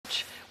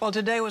Well,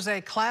 today was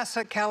a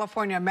classic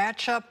California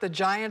matchup, the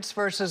Giants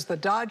versus the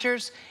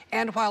Dodgers.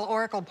 And while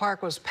Oracle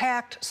Park was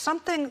packed,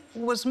 something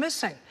was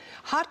missing.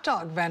 Hot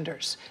dog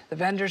vendors. The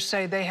vendors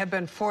say they have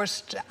been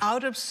forced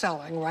out of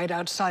selling right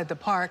outside the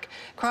park.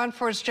 KRON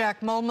 4's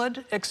Jack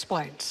Molmud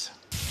explains.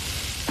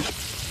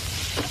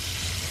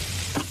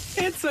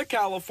 It's a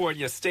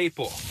California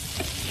staple.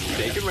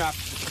 Bacon wrapped,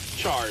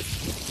 charred,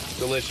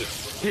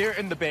 delicious. Here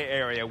in the Bay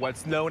Area,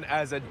 what's known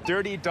as a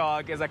dirty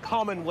dog is a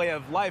common way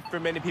of life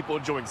for many people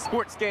enjoying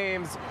sports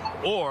games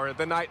or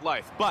the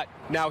nightlife. But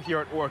now here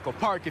at Oracle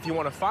Park, if you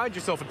want to find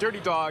yourself a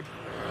dirty dog,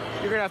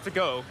 you're going to have to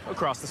go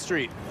across the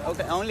street.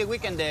 Okay, only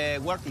weekend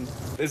working.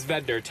 This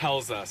vendor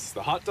tells us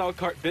the hot dog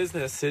cart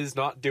business is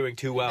not doing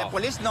too well. The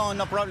police, no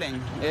problem.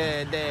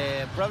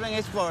 The problem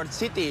is for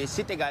city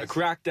guys. A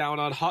crackdown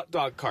on hot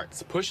dog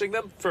carts, pushing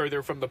them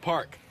further from the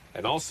park.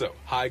 And also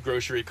high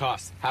grocery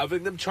costs,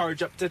 having them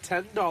charge up to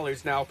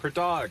 $10 now per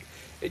dog.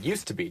 It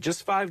used to be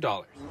just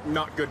 $5.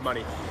 Not good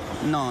money.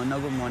 No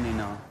good money,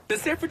 no. The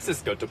San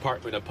Francisco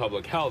Department of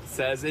Public Health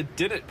says it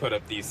didn't put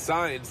up these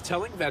signs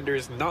telling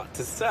vendors not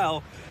to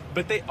sell,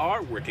 but they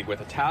are working with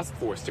a task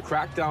force to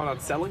crack down on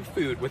selling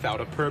food without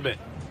a permit.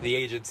 The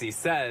agency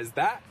says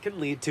that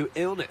can lead to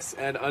illness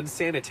and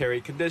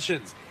unsanitary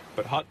conditions.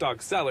 But hot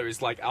dog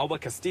sellers like Alba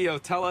Castillo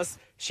tell us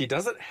she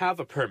doesn't have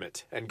a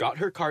permit and got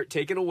her cart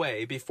taken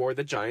away before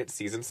the Giant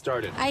season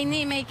started. I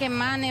need making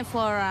money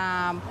for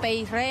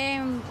pay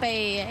rent,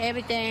 pay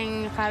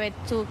everything, have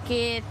 2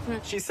 kids.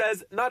 She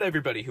says not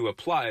everybody who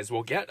applies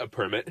will get a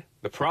permit.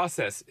 The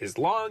process is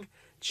long.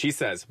 She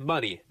says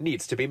money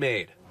needs to be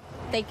made.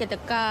 Take the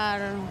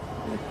car,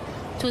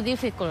 too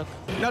difficult.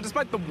 Now,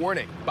 despite the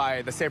warning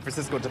by the San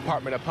Francisco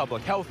Department of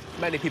Public Health,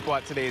 many people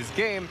at today's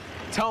game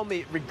tell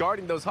me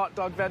regarding those hot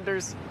dog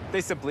vendors,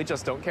 they simply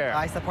just don't care.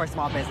 I support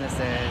small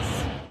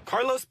businesses.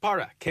 Carlos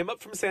Parra came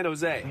up from San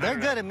Jose. They're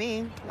good at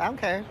me. I don't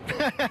care.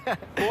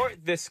 For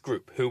this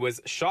group, who was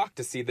shocked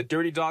to see the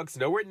dirty dogs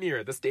nowhere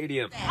near the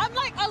stadium. I'm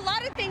like, a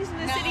lot of things in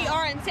the city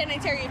are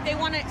unsanitary. If they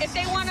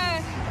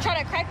wanna try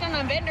to crack down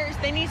on vendors,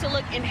 they need to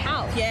look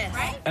in-house. Yes.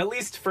 Right? At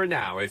least for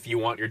now, if you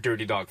want your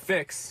dirty dog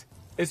fix,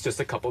 it's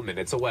just a couple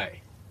minutes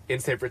away. In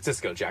San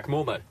Francisco, Jack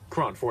Molmud,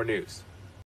 KRON 4 News.